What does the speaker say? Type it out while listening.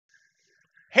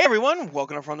Hey everyone,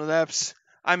 welcome to From the Depths.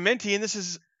 I'm Minty, and this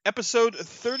is episode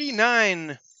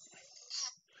 39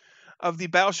 of the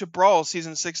Battleship Brawl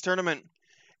Season 6 tournament.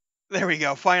 There we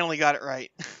go, finally got it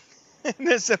right. In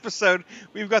this episode,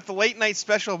 we've got the late night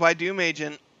special by Doom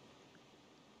Agent.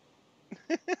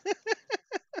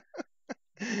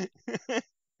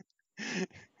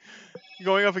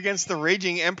 Going up against the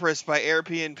Raging Empress by Air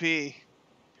P&P.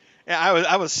 Yeah,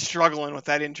 I was struggling with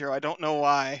that intro, I don't know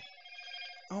why.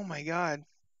 Oh my god.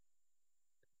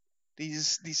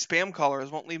 These spam callers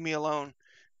won't leave me alone.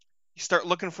 You start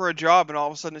looking for a job and all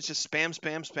of a sudden it's just spam,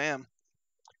 spam, spam.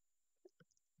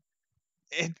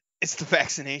 It's the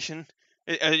vaccination.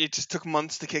 It just took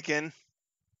months to kick in.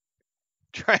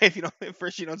 Try if you don't at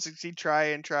first you don't succeed. Try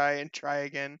and try and try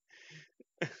again.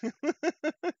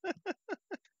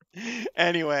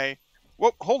 Anyway,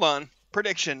 whoop, hold on.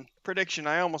 Prediction.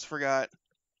 I almost forgot.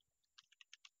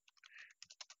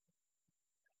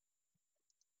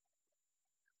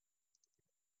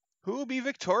 Who will be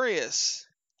victorious?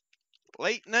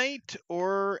 Late Night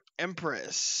or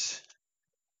Empress?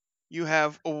 You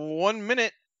have 1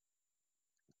 minute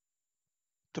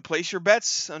to place your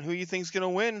bets on who you think's gonna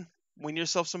win. Win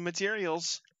yourself some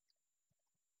materials.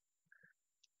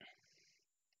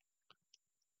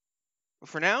 But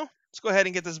for now, let's go ahead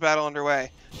and get this battle underway.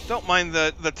 Don't mind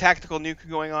the tactical nuke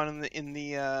going on in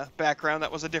the background.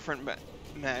 That was a different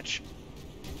match.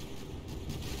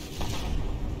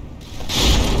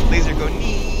 Laser go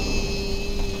knee.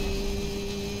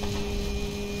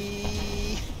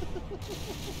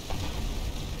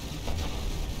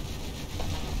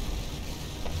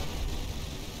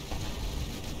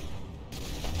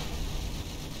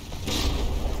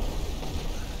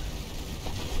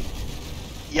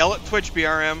 Yell at Twitch,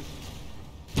 BRM.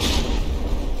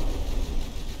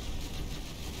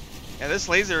 Yeah, this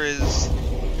laser is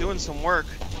doing some work.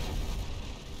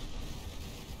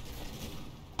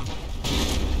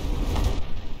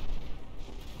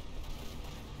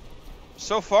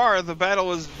 So far, the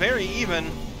battle is very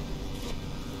even.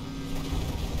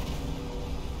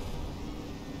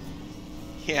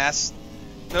 Yes,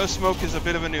 no smoke is a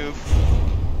bit of a noof.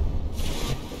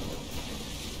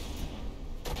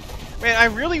 Man, I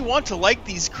really want to like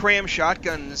these cram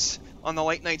shotguns on the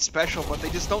late night special, but they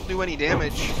just don't do any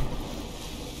damage.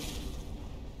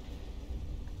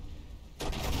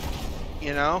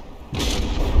 You know?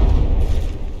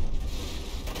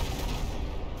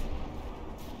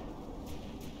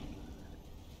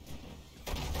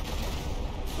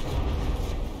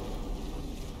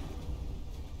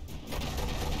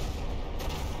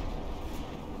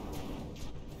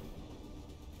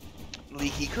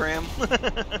 Leaky cram.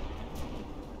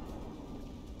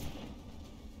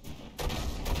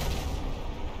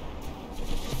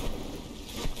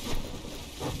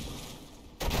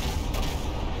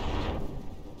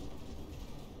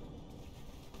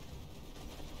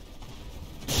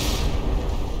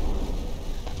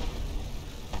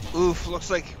 Oof, looks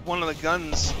like one of the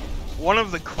guns, one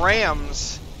of the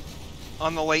crams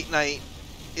on the late night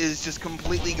is just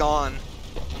completely gone.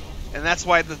 And that's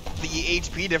why the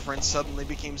HP difference suddenly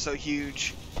became so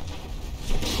huge.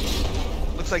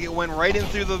 Looks like it went right in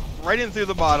through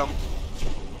the bottom.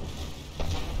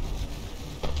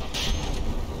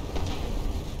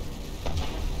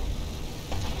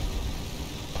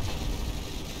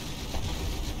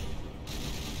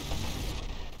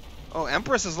 Oh,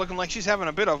 Empress is looking like she's having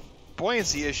a bit of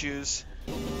buoyancy issues.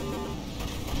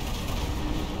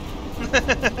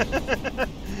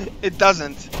 It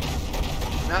doesn't.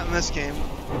 Not in this game.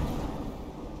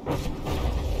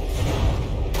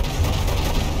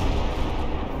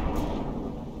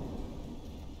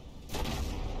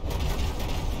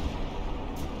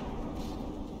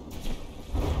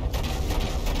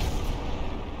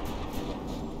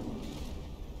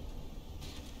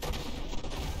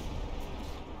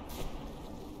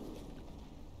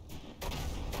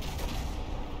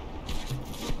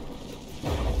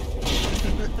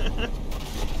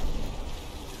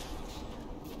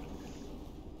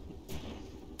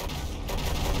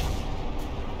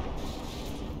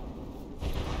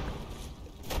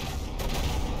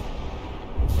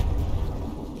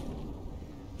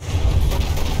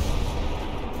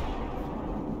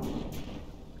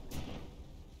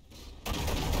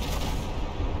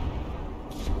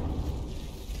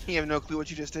 You have no clue what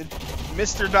you just did.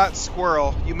 Mr.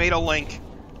 Squirrel, you made a link.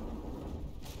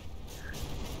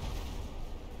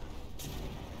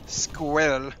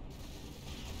 Squirrel.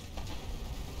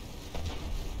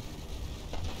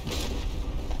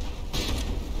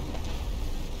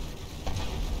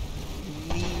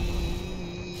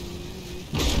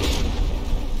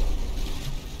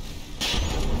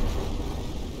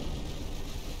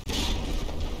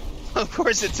 Of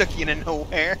course it took you to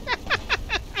nowhere.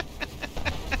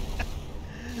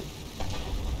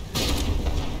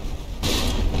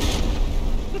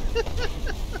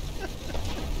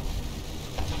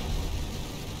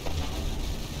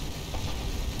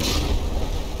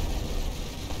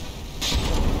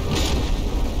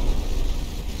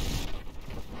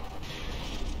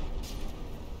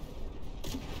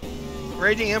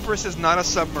 Raging Empress is not a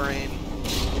submarine.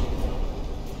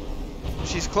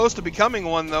 She's close to becoming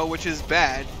one though, which is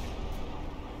bad.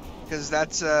 Because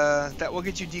that will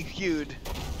get you DQ'd.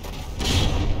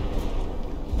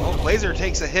 Well, Laser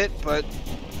takes a hit, but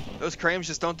those Crames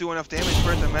just don't do enough damage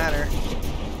for it to matter.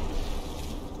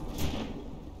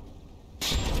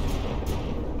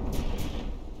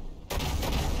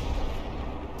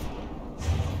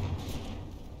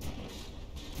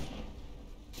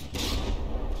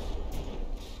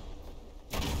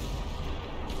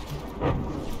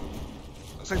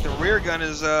 Looks like the rear gun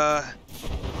is a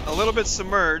little bit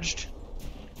submerged.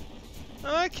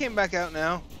 Oh, it came back out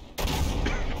now.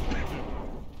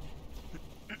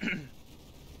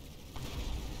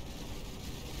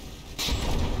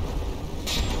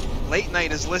 Late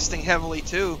Night is listing heavily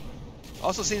too.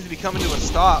 Also seems to be coming to a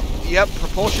stop. Yep,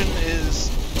 propulsion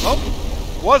is...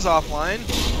 oh, was offline.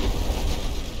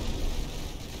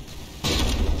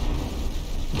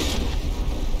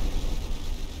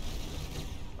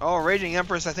 Oh, Raging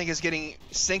Empress I think is getting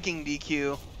sinking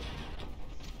DQ.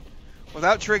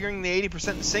 Without triggering the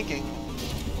 80% sinking.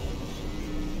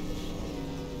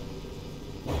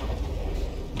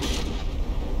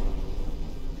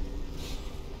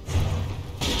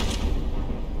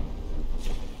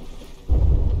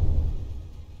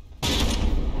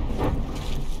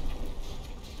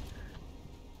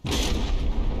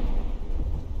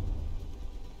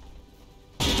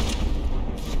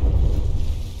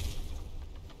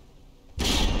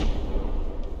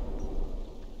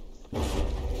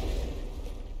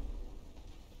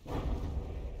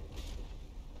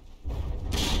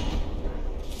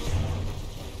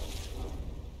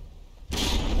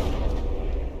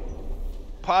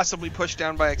 Possibly pushed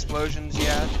down by explosions,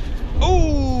 yeah.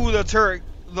 Ooh,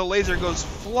 the laser goes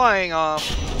flying off.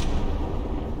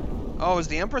 Oh, is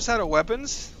the Empress out of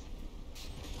weapons?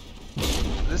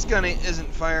 This gun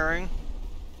isn't firing.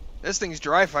 This thing's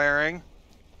dry firing.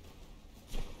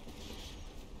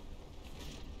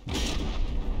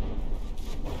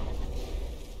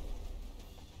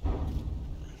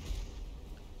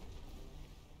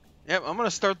 Yep, I'm gonna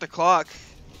start the clock.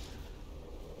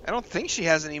 I don't think she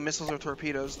has any missiles or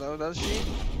torpedoes, though, does she?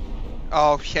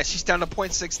 Oh, yeah, she's down to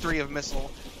 0.63 of missile.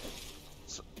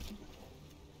 So...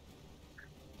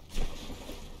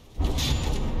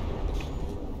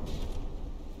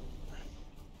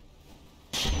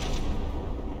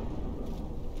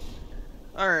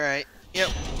 Alright, yep.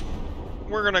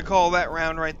 We're gonna call that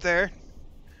round right there.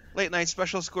 Late Night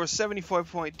Special score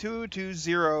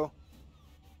 74.220.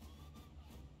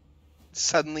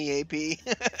 Suddenly AP.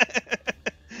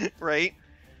 Right?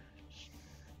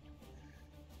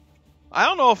 I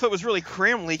don't know if it was really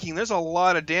cram leaking. There's a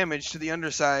lot of damage to the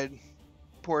underside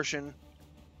portion.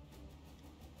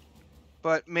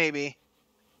 But maybe.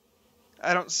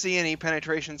 I don't see any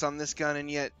penetrations on this gun,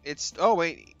 and yet it's... oh,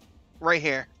 wait. Right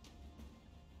here.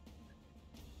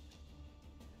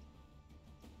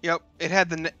 Yep, it had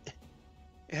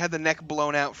the neck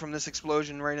blown out from this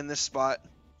explosion right in this spot.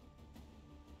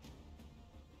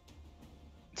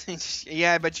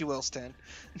 Yeah, I bet you will, Stan.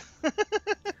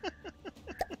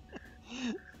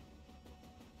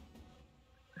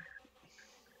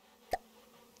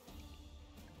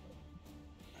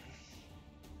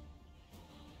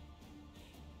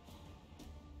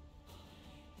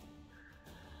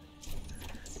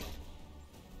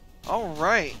 All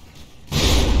right.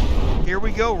 Here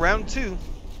we go, round 2.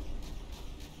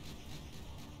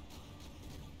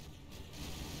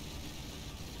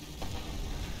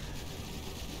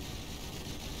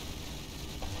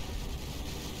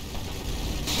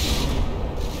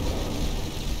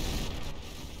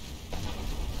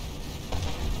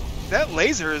 That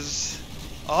laser is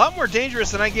a lot more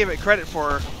dangerous than I gave it credit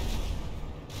for.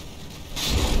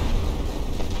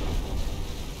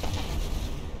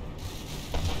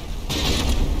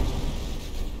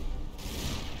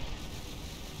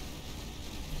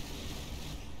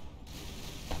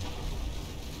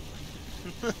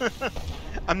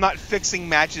 I'm not fixing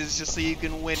matches just so you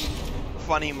can win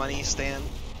funny money, Stan.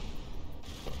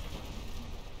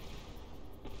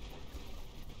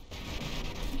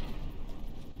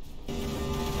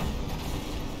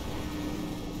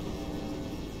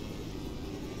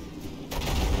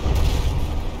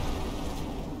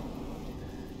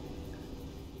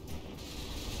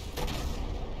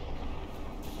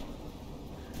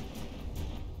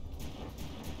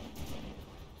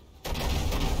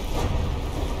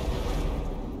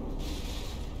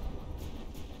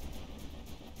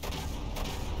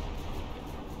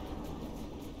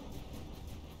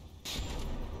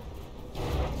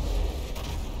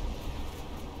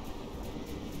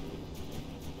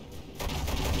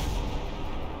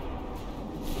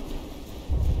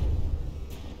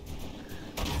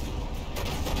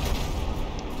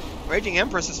 Raging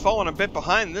Empress has fallen a bit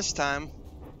behind this time.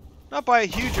 Not by a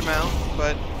huge amount,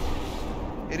 but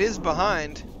it is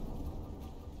behind.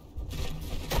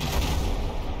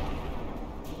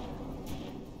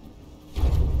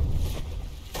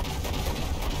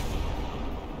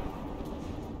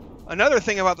 Another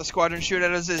thing about the squadron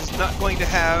shootout is it's not going to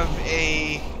have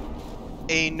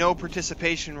a no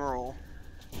participation rule.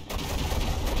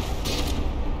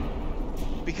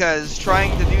 Because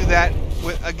trying to do that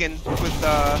with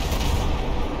a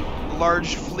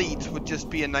large fleet would just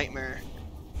be a nightmare.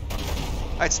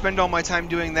 I'd spend all my time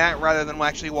doing that rather than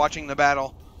actually watching the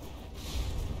battle.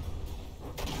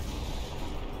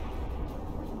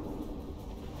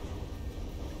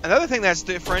 Another thing that's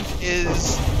different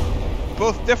is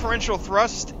both differential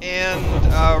thrust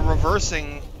and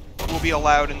reversing will be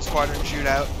allowed in Squadron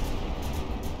Shootout.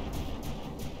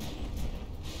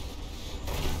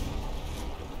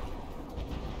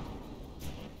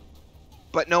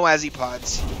 But no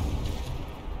Azipods.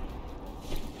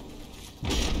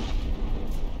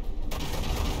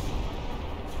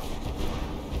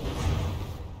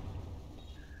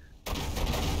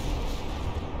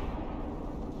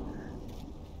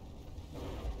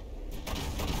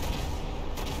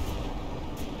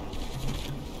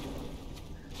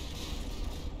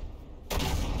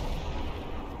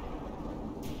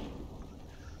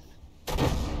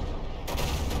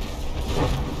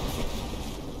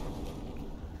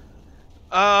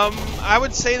 I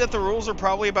would say that the rules are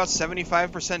probably about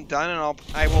 75% done, and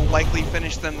I will likely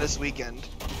finish them this weekend.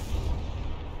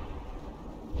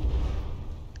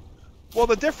 Well,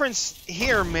 the difference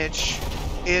here, Mitch,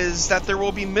 is that there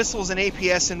will be missiles and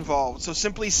APS involved, so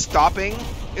simply stopping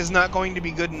is not going to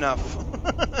be good enough.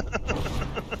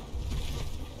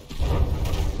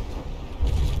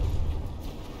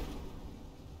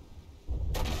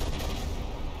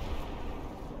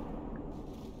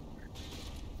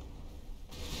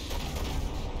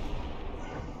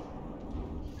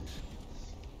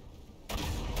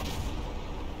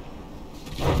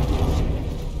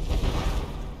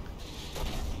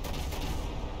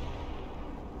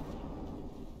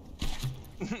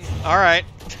 All right.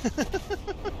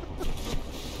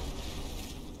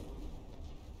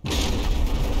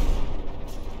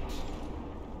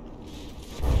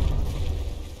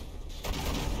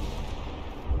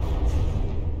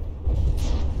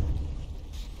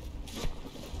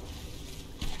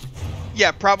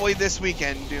 Yeah, probably this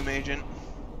weekend, Doom Agent.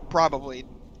 Probably.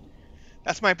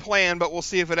 That's my plan, but we'll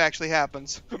see if it actually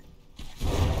happens.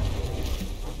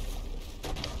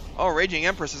 Oh, Raging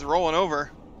Empress is rolling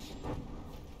over.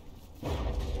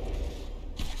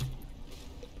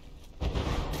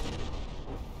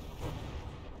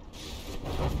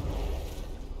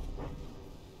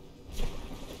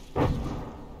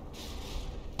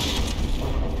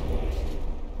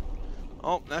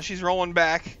 Oh, now she's rolling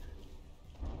back.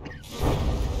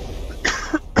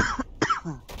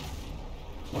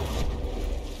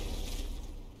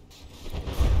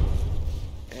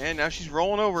 And now she's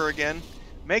rolling over again.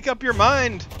 Make up your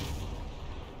mind.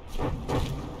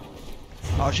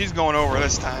 Oh, she's going over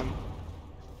this time.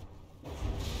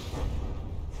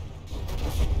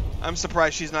 I'm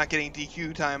surprised she's not getting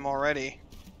DQ time already.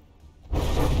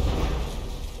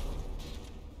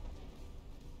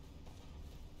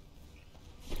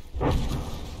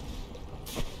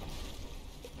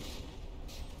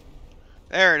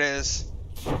 There it is.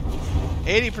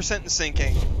 80% in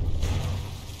sinking.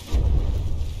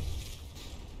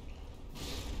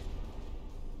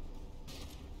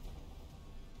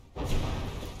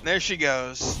 There she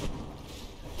goes.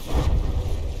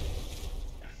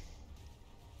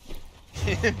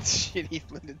 Shitty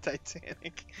blended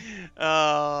Titanic.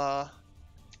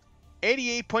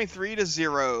 88.3 to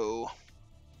 0.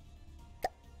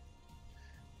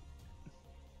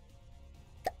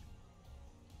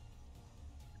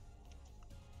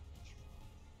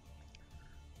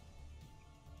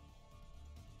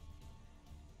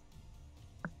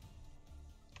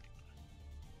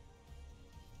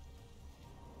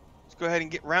 Go ahead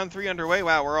and get round 3 underway.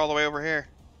 Wow, we're all the way over here.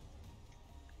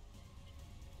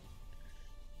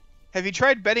 Have you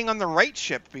tried betting on the right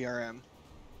ship, BRM?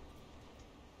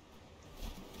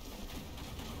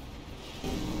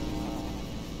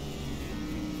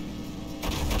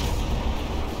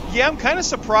 Yeah, I'm kind of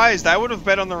surprised. I would have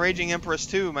bet on the Raging Empress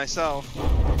too, myself.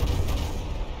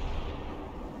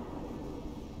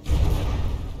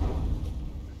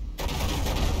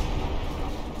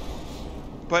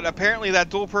 But apparently that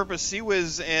dual-purpose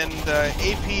Sea-Wiz and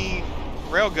AP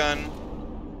Railgun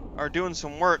are doing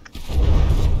some work.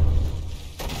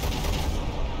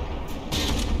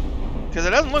 Because it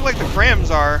doesn't look like the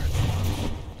Crams are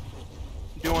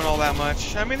doing all that that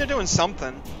much. I mean, they're doing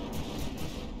something.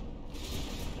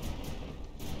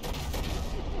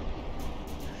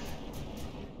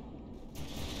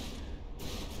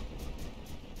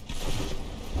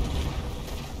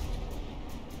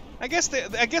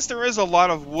 I guess there is a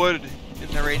lot of wood in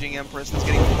the Raging Empress that's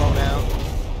getting blown out.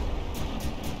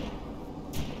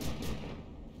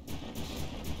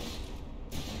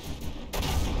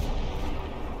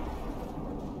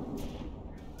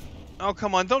 Oh,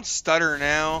 come on, don't stutter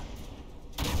now.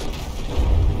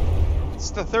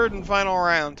 It's the third and final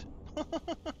round.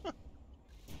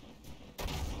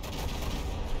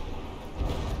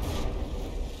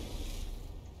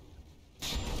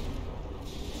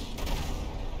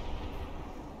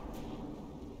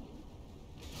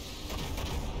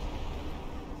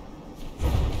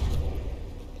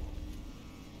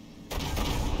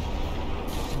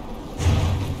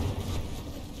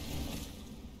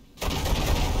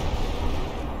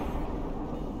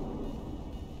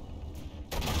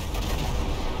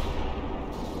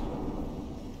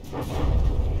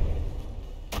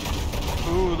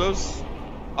 Ooh, those...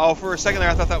 Oh, for a second there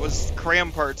I thought that was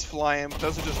cram parts flying.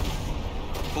 Those are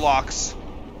just blocks.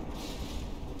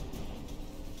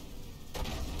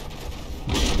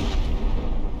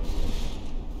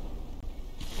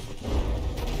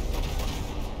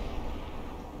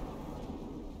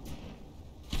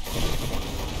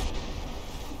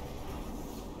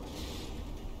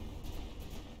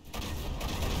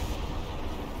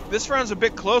 This round's a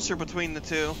bit closer between the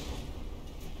two.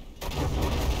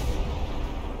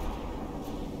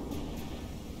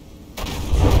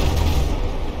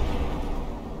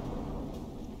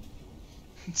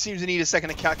 It seems to need a second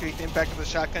to calculate the impact of the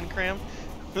shotgun cram.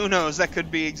 Who knows? That could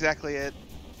be exactly it.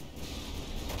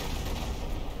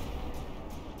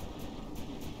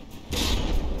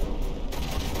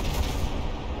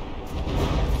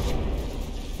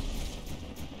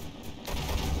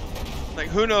 Like,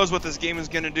 who knows what this game is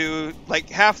going to do. Like,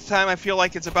 half the time I feel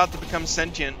like it's about to become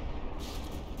sentient.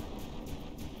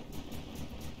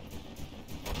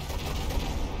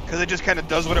 Because it just kind of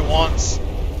does what it wants.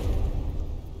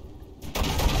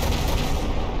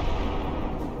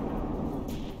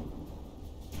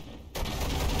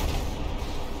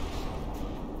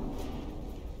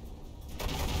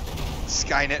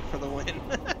 Skynet for the win.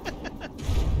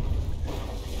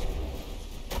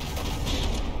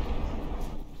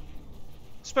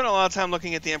 Spent a lot of time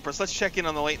looking at the Empress. Let's check in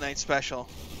on the late night special.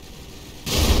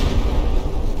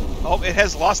 Oh, it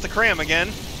has lost the cram again.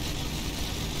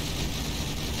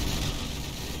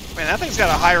 Man, that thing's got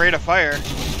a high rate of fire.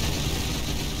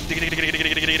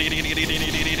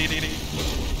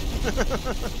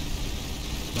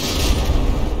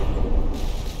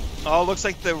 Oh, looks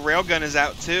like the railgun is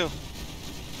out too.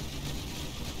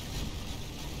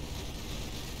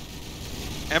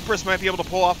 Empress might be able to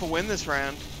pull off a win this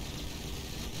round.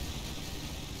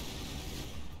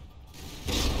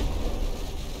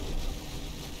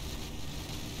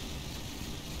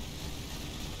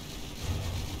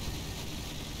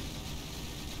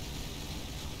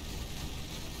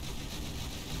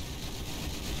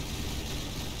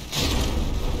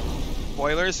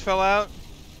 Boilers fell out.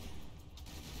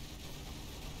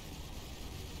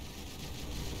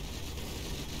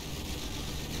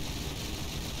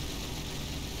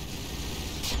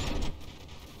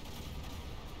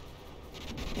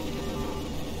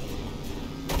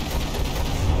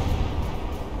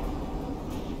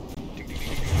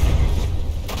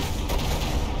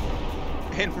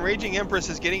 And Raging Empress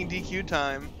is getting DQ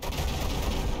time.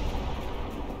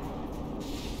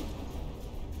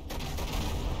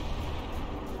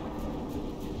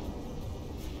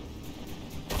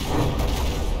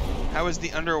 How is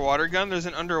the underwater gun? There's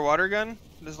an underwater gun?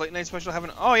 Does Late Night Special have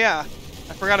an... Oh yeah,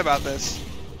 I forgot about this.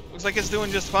 Looks like it's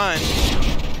doing just fine.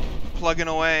 Plugging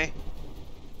away.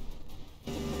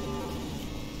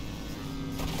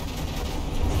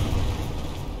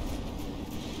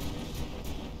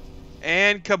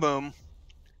 And kaboom.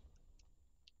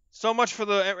 So much for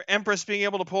the Empress being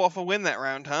able to pull off a win that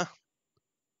round, huh?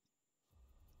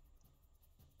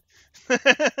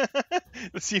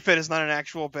 The seabed is not an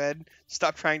actual bed.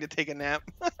 Stop trying to take a nap.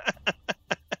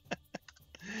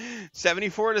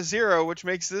 74-0, which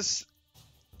makes this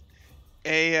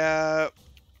a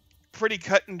pretty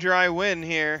cut and dry win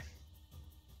here.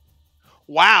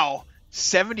 Wow,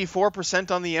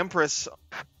 74% on the Empress.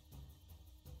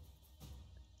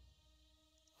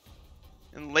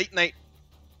 And Late Night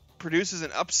produces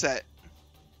an upset.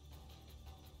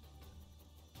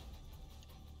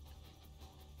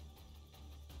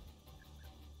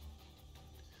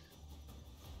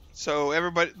 So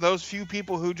everybody, those few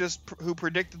people who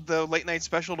predicted the Late Night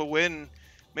Special to win,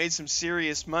 Made some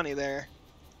serious money there.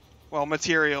 Well,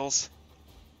 materials.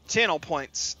 Channel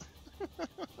points.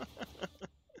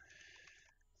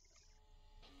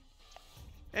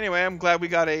 Anyway, I'm glad we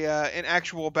got an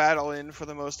actual battle in for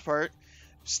the most part.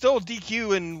 Still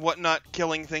DQ and whatnot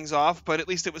killing things off, but at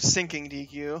least it was sinking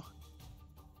DQ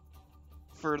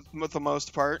for the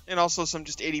most part, and also some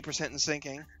just 80% in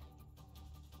sinking.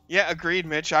 Yeah, agreed,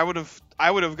 Mitch. I would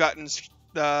have gotten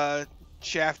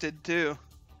shafted too.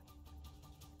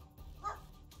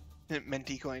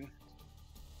 Menti coin.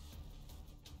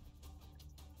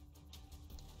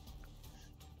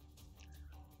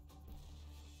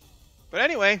 But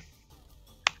anyway,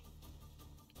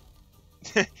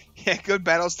 yeah, good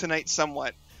battles tonight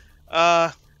somewhat.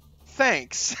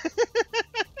 Thanks.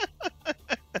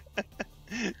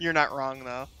 You're not wrong,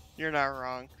 though. You're not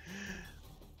wrong.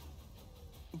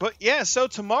 But yeah, so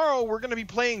tomorrow we're going to be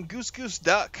playing Goose Goose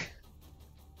Duck,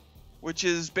 which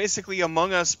is basically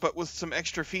Among Us, but with some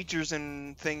extra features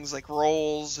and things like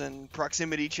roles and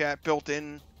proximity chat built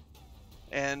in.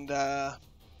 And,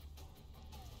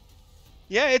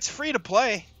 yeah, it's free to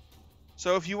play.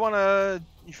 So if you wanna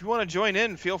join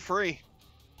in, feel free.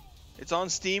 It's on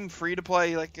Steam, free to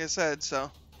play, like I said.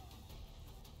 So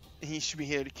he should be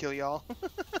here to kill y'all.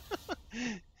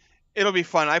 It'll be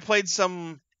fun. I played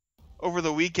some over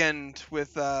the weekend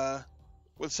with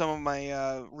some of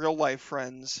my real life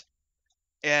friends,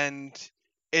 and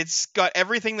it's got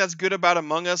everything that's good about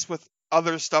Among Us with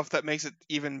other stuff that makes it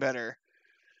even better.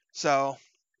 So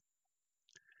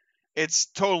it's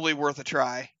totally worth a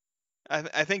try.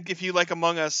 I think if you like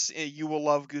Among Us, you will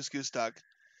love Goose Goose Duck.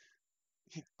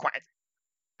 Quack.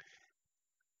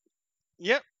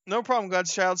 Yep, no problem,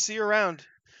 Godchild. See you around.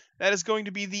 That is going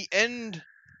to be the end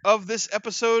of this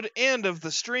episode and of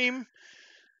the stream.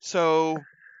 So,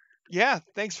 yeah,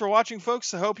 thanks for watching,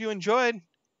 folks. I hope you enjoyed,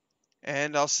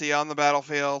 and I'll see you on the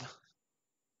battlefield.